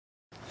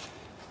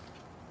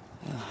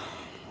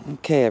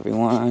Okay,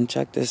 everyone,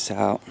 check this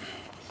out.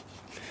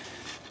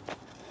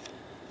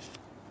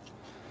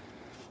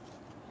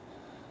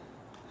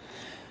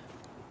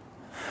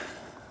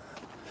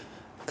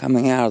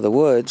 Coming out of the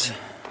woods,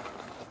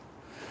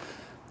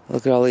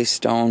 look at all these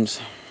stones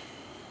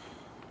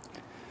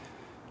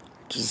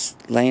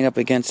just laying up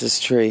against this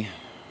tree.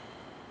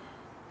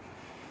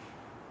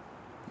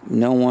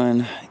 No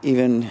one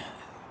even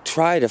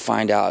tried to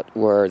find out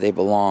where they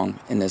belong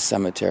in this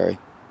cemetery.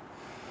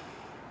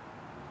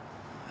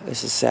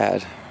 This is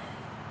sad.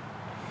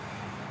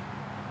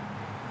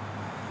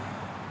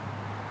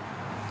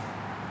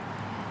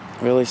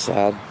 Really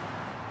sad.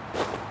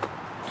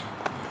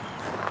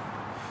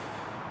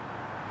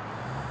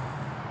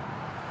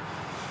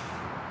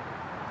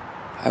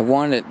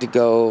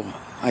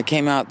 I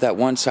came out that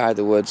one side of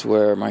the woods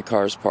where my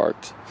car's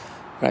parked,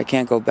 but I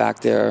can't go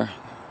back there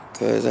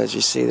because, as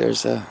you see,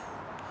 there's a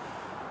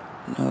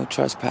no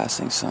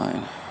trespassing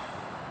sign.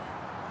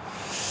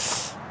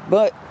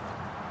 But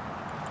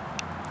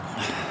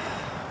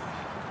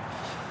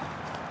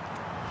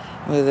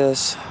with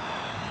this,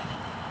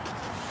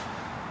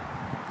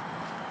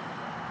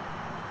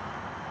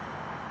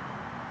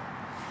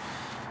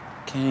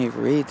 can't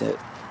even read it.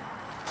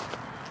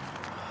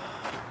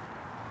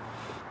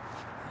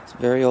 It's a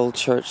very old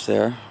church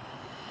there.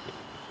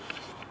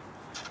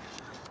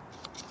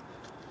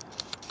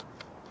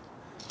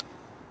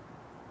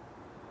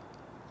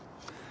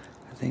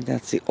 I think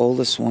that's the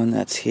oldest one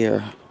that's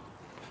here.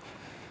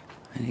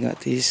 And you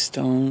got these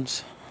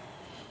stones.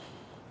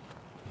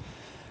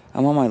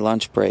 I'm on my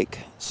lunch break,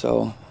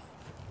 so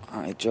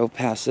I drove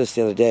past this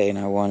the other day and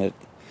I wanted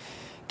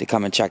to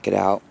come and check it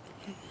out.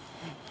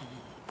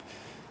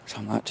 So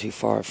I'm not too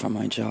far from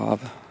my job.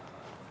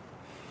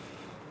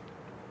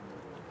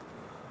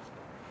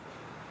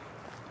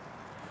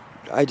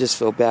 I just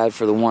feel bad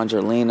for the ones that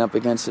are leaning up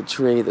against the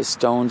tree, the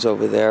stones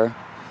over there,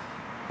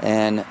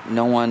 and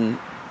no one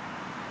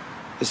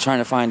is trying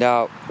to find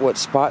out what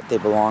spot they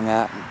belong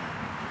at.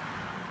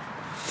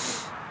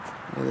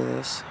 Look at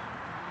this.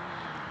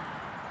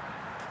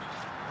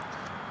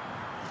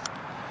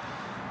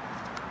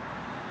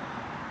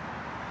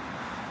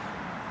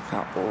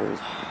 How old.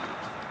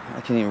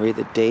 I can't even read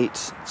the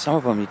dates. Some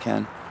of them you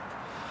can.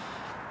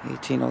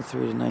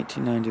 1803 to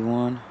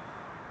 1991.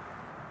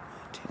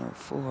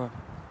 1904.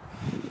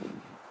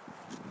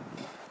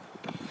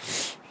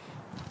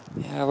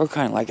 Yeah, we're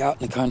kind of like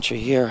out in the country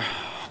here.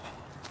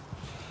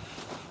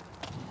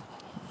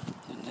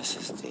 And this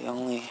is the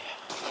only...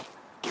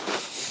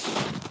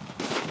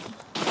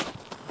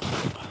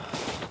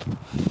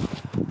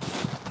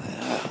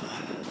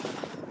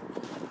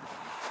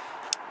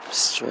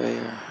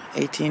 Destroyer.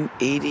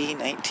 1880,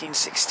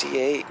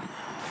 1968.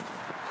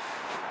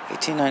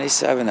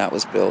 1897 that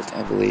was built,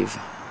 I believe.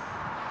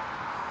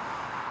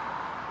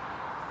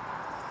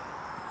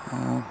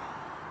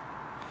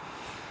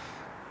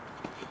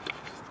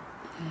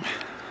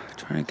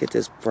 Trying to get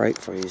this bright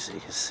for you so you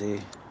can see.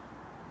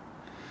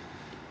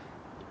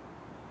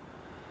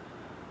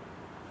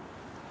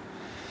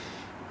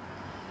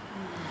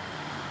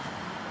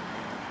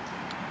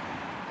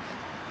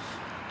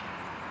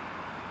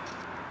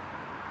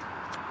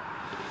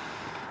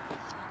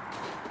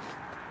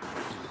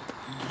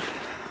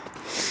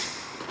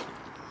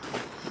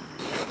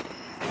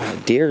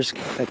 Deers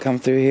that come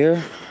through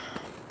here.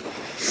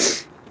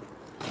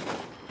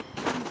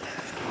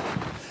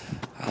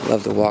 I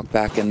love to walk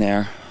back in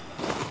there.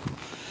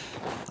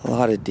 A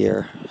lot of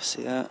deer.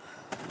 See that?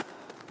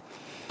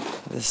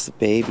 This is the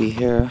baby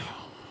here.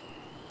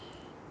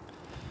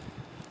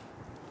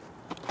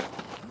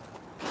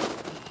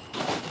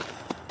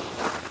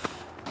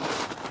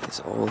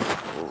 These old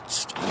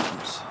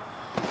stones.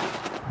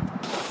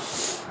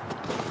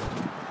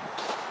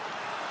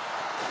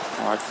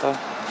 Martha.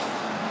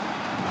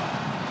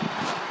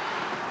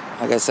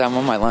 Like I said, I'm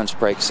on my lunch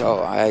break,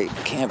 so I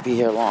can't be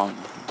here long.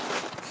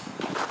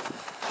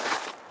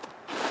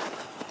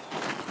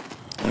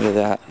 Look at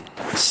that.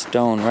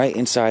 Stone right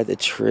inside the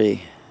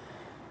tree.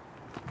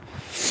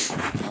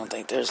 I don't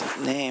think there's a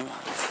name.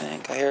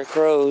 I hear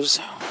crows.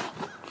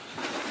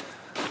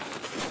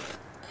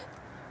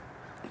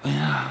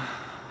 Yeah.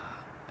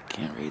 I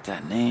can't read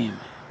that name.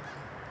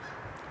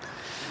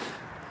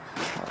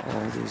 How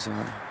old these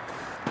are.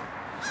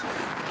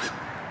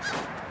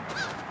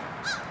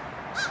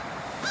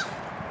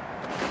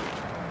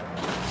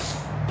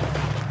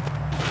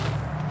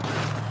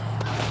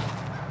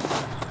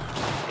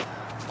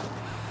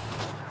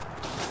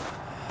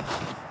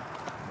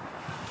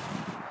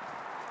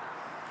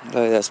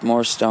 Look, that's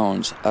more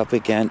stones up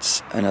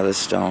against another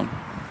stone.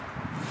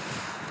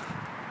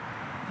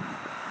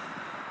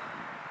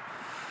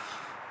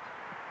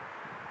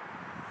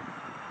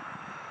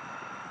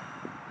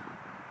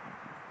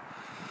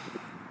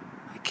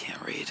 I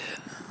can't read it.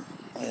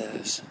 Look at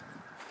this.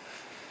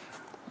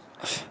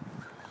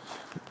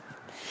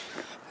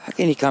 How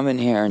can you come in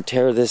here and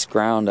tear this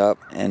ground up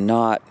and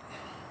not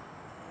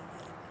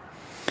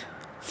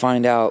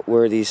find out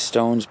where these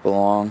stones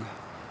belong?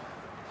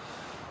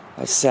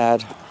 That's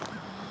sad.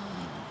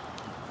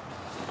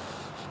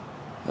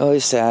 Really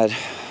sad.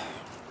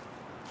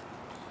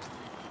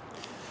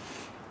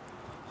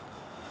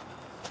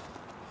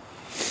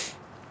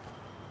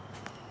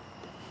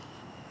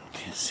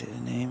 Can't see the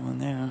name on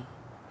there.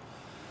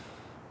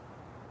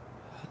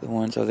 The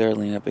ones over there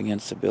leaning up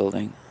against the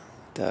building.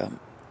 The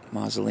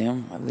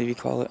mausoleum, I believe you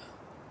call it.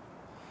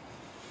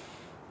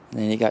 And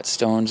then you got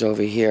stones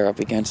over here up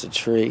against a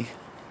tree.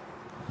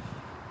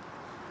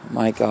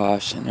 My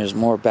gosh, and there's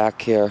more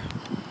back here.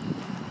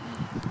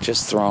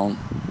 Just thrown.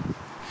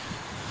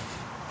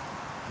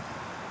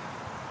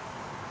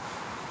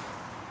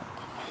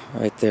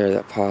 Right there,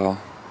 that pile.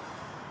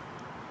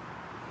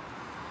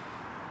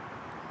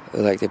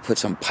 Look like they put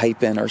some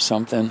pipe in or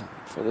something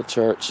for the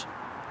church.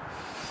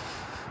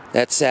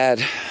 That's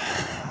sad.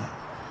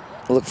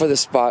 Look for the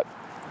spot.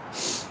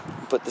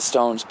 Put the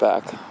stones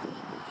back.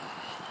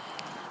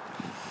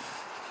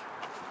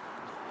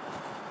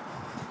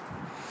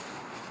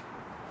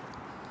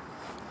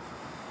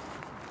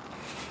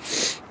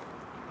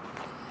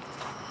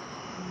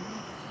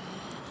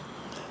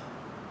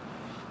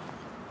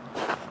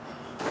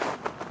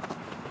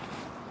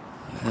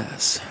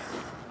 Yes.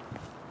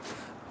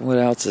 What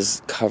else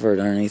is covered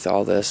underneath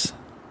all this?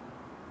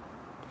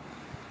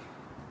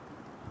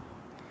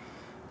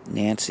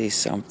 Nancy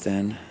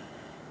something.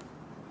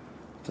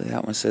 I believe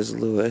that one says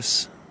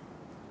Lewis.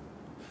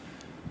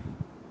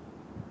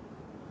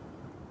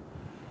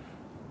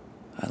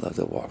 I'd love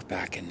to walk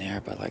back in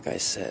there, but like I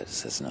said, it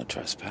says no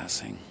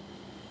trespassing.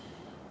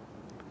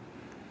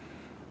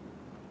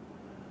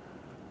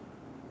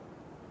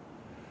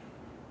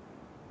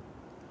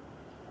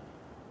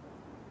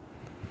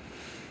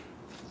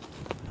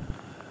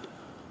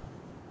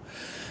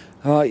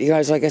 Well, you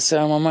guys, like I said,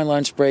 I'm on my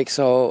lunch break,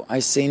 so I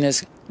seen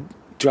this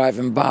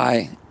driving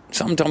by.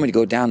 Someone told me to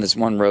go down this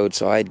one road,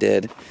 so I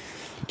did.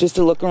 Just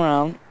to look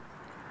around.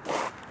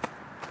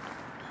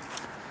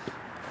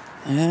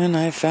 And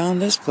I found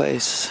this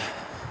place.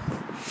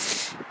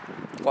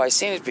 Well, I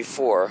seen it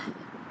before,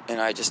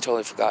 and I just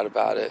totally forgot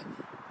about it.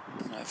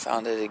 And I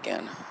found it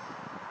again.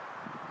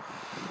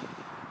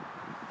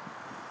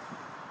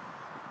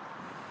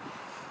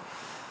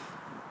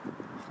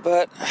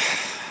 But,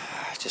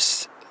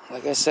 just,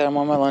 like I said, I'm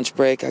on my lunch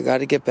break. I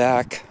gotta get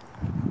back.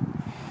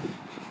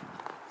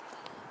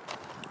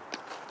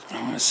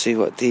 I want to see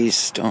what these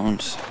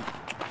stones...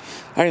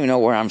 I don't even know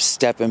where I'm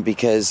stepping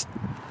because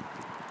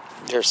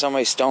there's so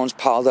many stones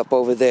piled up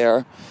over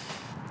there.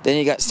 Then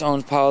you got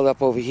stones piled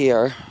up over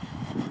here.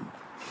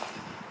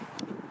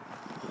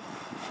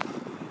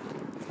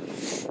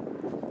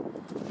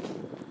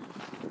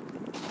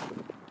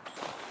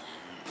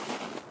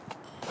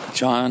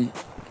 John...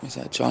 Is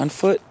that John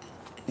Foot?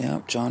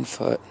 Yep, John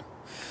Foot.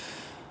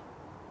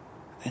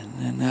 And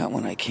then that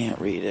one, I can't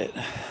read it.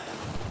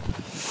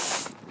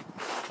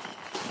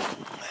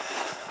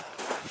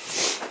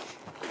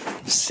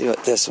 Let's see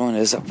what this one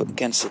is up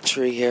against the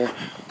tree here.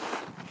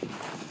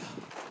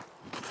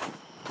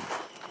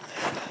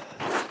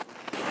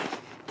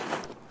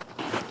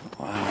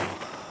 Wow.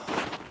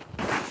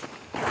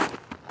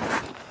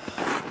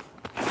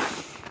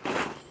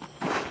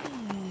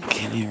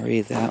 Can't even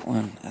read that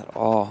one at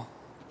all.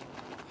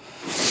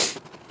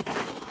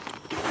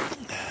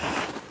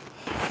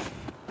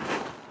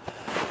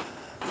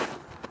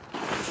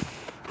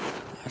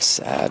 That's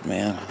sad,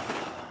 man.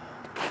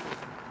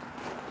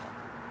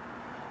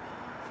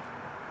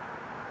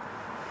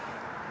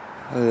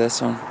 Look at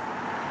this one.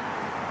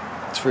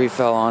 Tree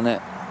fell on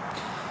it.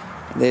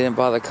 They didn't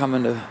bother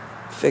coming to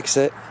fix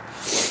it.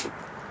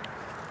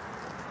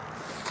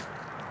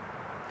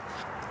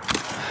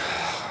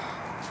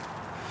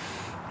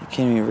 You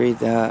can't even read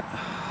that.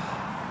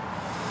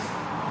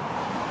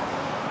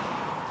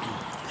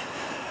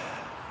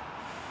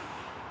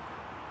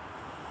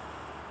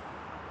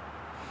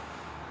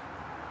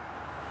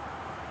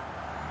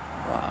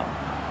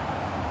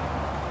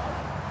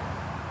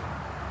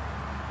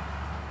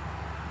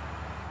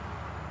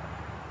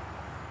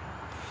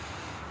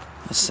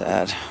 It's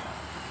sad.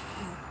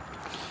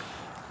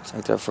 It's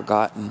like they're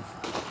forgotten.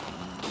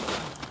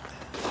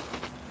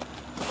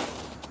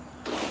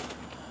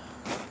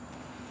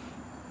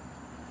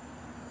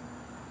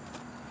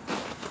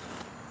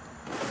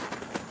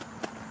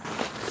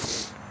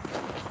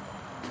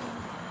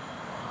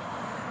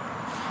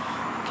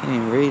 Can't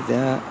even read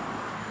that.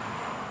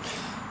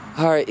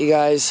 Alright, you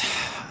guys.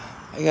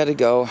 I gotta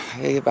go. I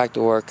gotta get back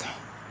to work.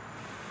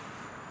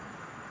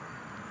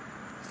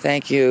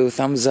 Thank you.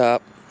 Thumbs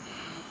up.